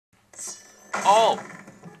Oh!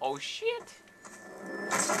 Oh shit!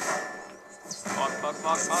 Fuck, fuck,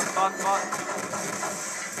 fuck, fuck, fuck, fuck.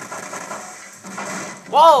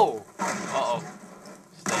 Whoa! Uh-oh.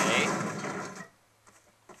 Stay.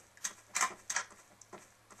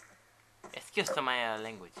 Excuse my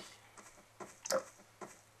language.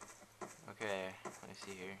 Okay, let me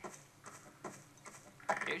see here.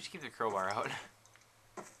 Maybe just keep the crowbar out.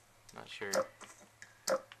 Not sure.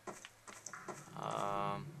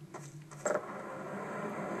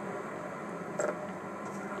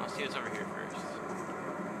 Let's see what's over here first.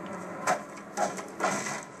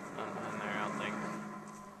 Nothing in there, I don't think.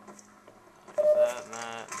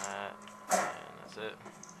 That, and that's it,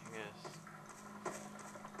 I guess.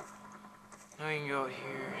 Now we can go out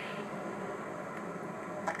here.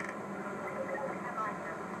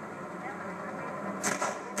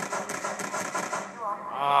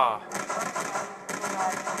 Ah.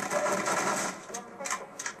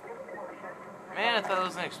 Man, I thought it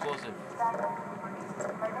was an explosive.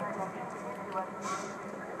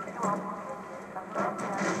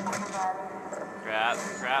 Crap,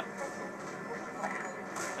 crap.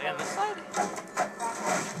 Like on this side?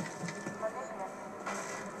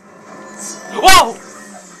 Whoa!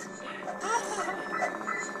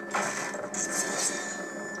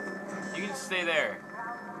 You can stay there.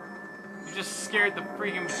 You just scared the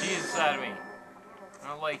freaking bejesus out of me. I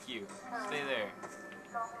don't like you. Stay there.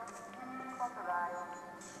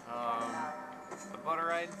 The butter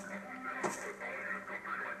ride?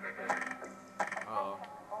 Oh.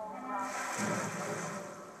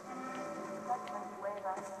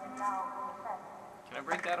 Can I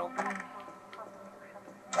break that open?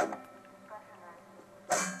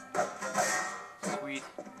 Sweet.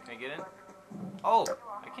 Can I get in? Oh,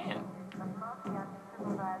 I can.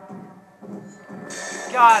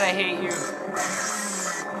 God, I hate you.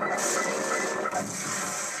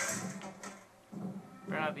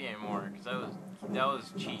 Better not be anymore, because that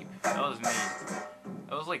was cheap. That was mean.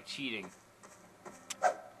 That was like cheating.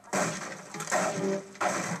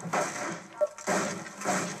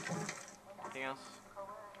 Anything else?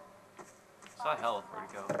 I saw health. Where'd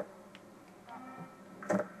it go?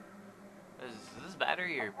 Is this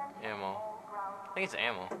battery or ammo? I think it's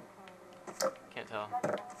ammo. Can't tell.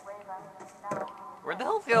 Where'd the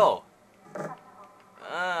health go?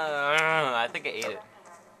 I think I ate it.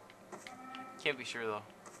 Can't be sure though.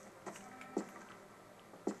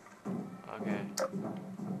 Okay.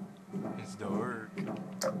 It's dark.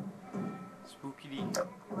 Spookity.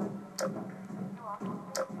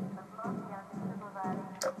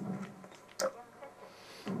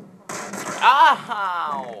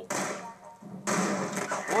 Ow!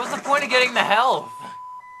 What was the point of getting the health?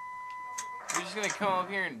 You're just gonna come up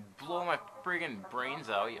here and blow my friggin' brains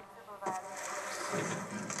out, you stupid.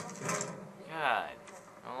 God,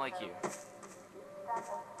 I don't like you.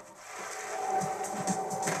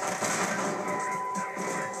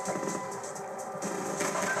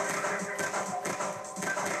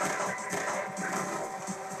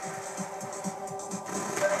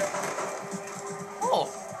 Oh,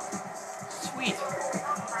 sweet.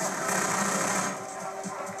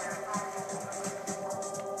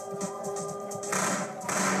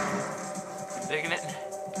 Digging it.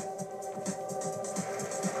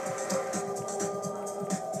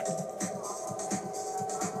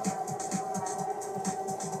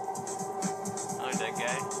 Another dead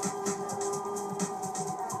guy.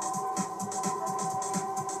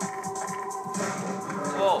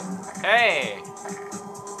 Whoa. Hey!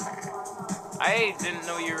 I didn't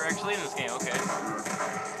know you were actually in this game, okay.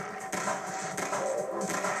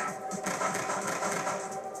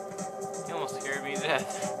 You almost scared me to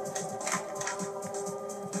death.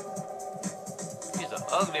 He's an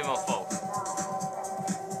ugly mofo.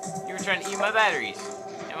 You were trying to eat my batteries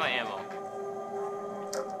and my ammo.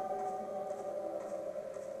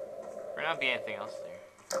 There not be anything else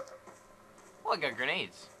there. Oh, I got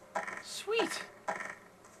grenades. Sweet! I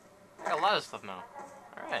got a lot of stuff now.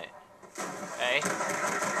 Alright. Hey.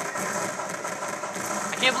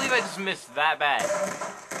 I can't believe I just missed that bad.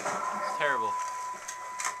 It's terrible.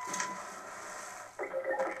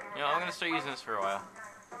 You know, I'm gonna start using this for a while.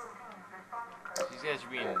 These guys are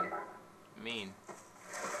being mean.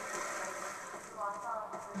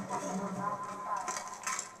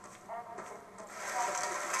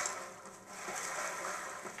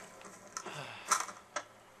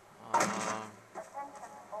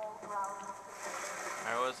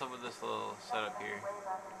 Alright, what's up with this little setup here?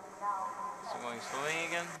 Is it going swimming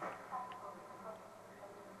again?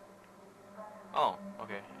 Oh,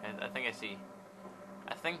 okay. I think I see.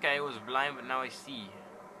 I think I was blind, but now I see.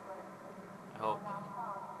 I hope.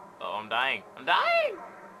 Oh, I'm dying. I'm dying!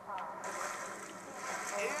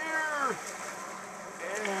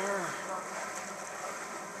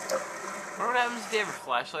 if they have a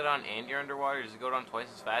flashlight on and you're underwater, does it go down twice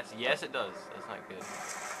as fast? Yes, it does. That's not good.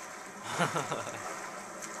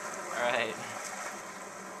 Alright.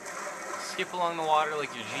 Skip along the water like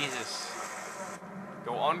you're Jesus.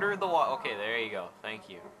 Go under the water. Okay, there you go. Thank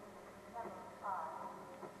you.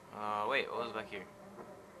 Wait, what was back here?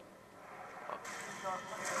 Oh.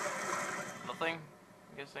 Nothing?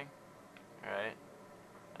 I'm guessing. Alright.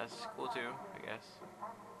 That's cool too, I guess.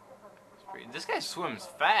 This guy swims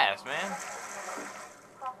fast, man.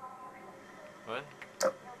 What?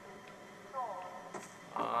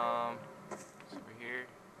 It's over here.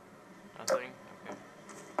 Nothing? Okay.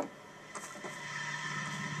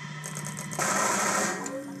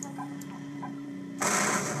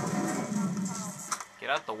 Get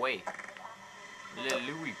out the way. Let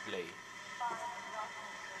Louis play.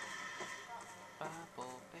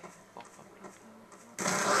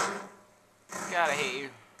 God, I hate you.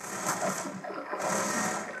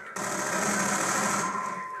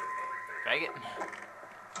 Faggot.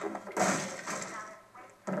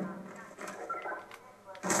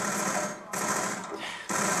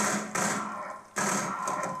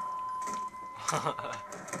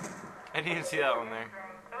 I didn't even see that one there.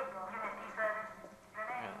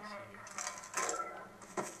 Yeah, let's see here.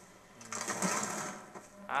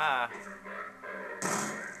 Ah.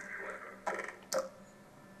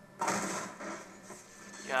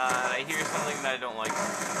 God, I hear something that I don't like.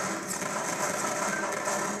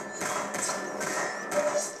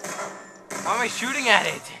 Why am I shooting at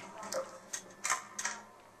it?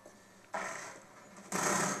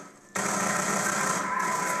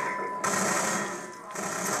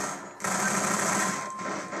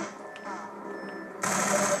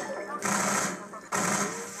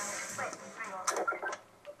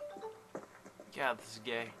 God, this is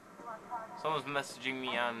gay. Someone's messaging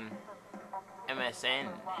me on MSN.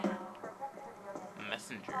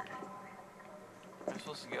 Messenger. Where am I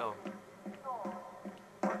supposed to go?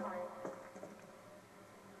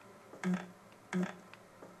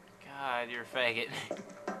 God, you're a faggot.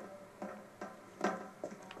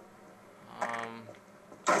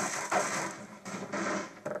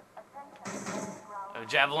 Oh,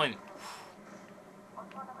 javelin.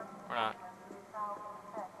 Or not.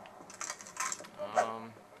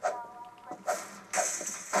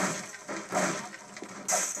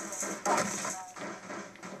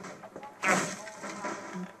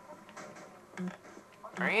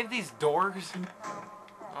 Are any of these doors?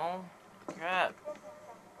 Oh, crap.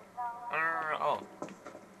 Oh. Do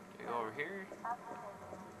we go over here?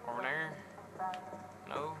 Over there?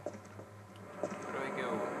 No. Where do I go?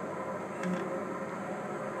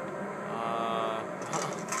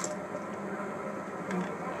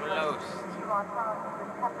 I'm lost.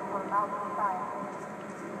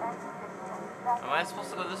 Am I supposed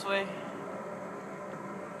to go this way?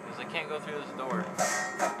 Because I can't go through this door.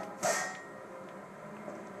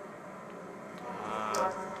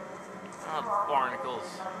 Oh, barnacles.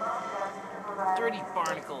 Dirty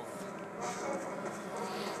barnacles.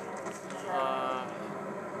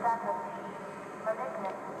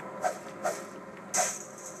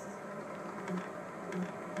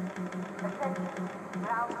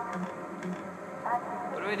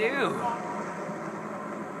 What do I do?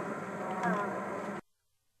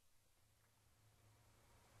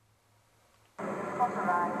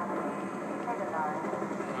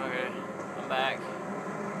 Okay, I'm back.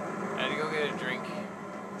 I had to go get a drink.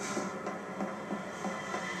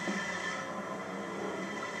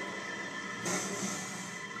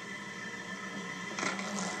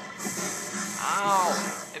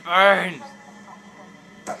 Ow! It burns!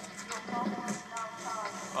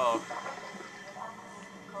 Oh.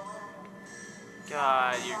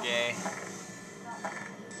 God, you're gay.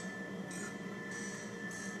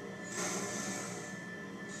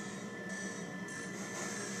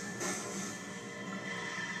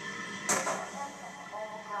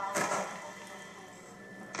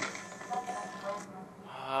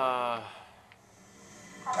 Oh.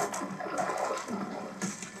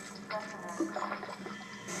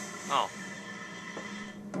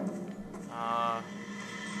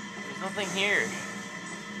 There's nothing here.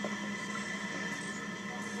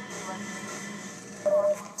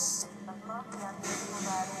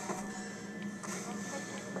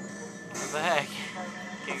 What the heck?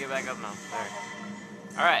 Can't get back up now. There.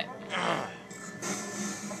 Alright.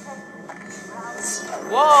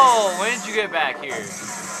 Whoa! When did you get back here?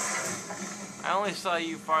 I only saw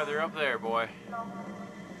you farther up there, boy.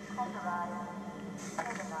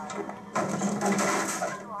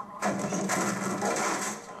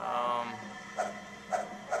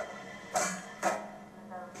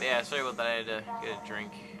 Yeah, sorry about that. I had to get a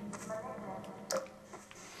drink.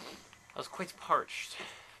 I was quite parched.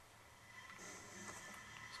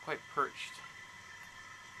 It's quite perched.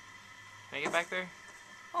 Can I get back there?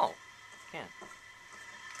 Oh, can.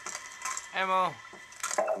 Ammo.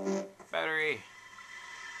 Battery.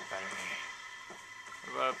 Battery.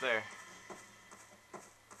 What about up there?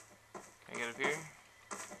 Can I get up here?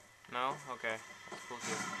 No? Okay. That's cool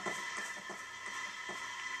too.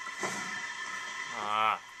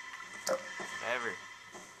 Ah. Whatever.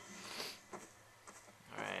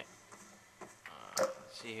 Alright.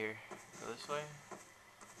 Let's see here. Go this way?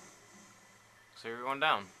 So we're going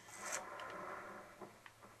down.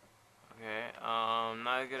 Okay,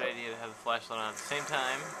 not a good idea to have the flashlight on at the same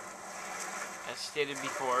time. As stated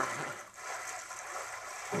before.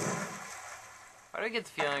 Why do I get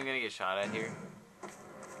the feeling I'm gonna get shot at here?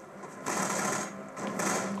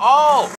 Oh!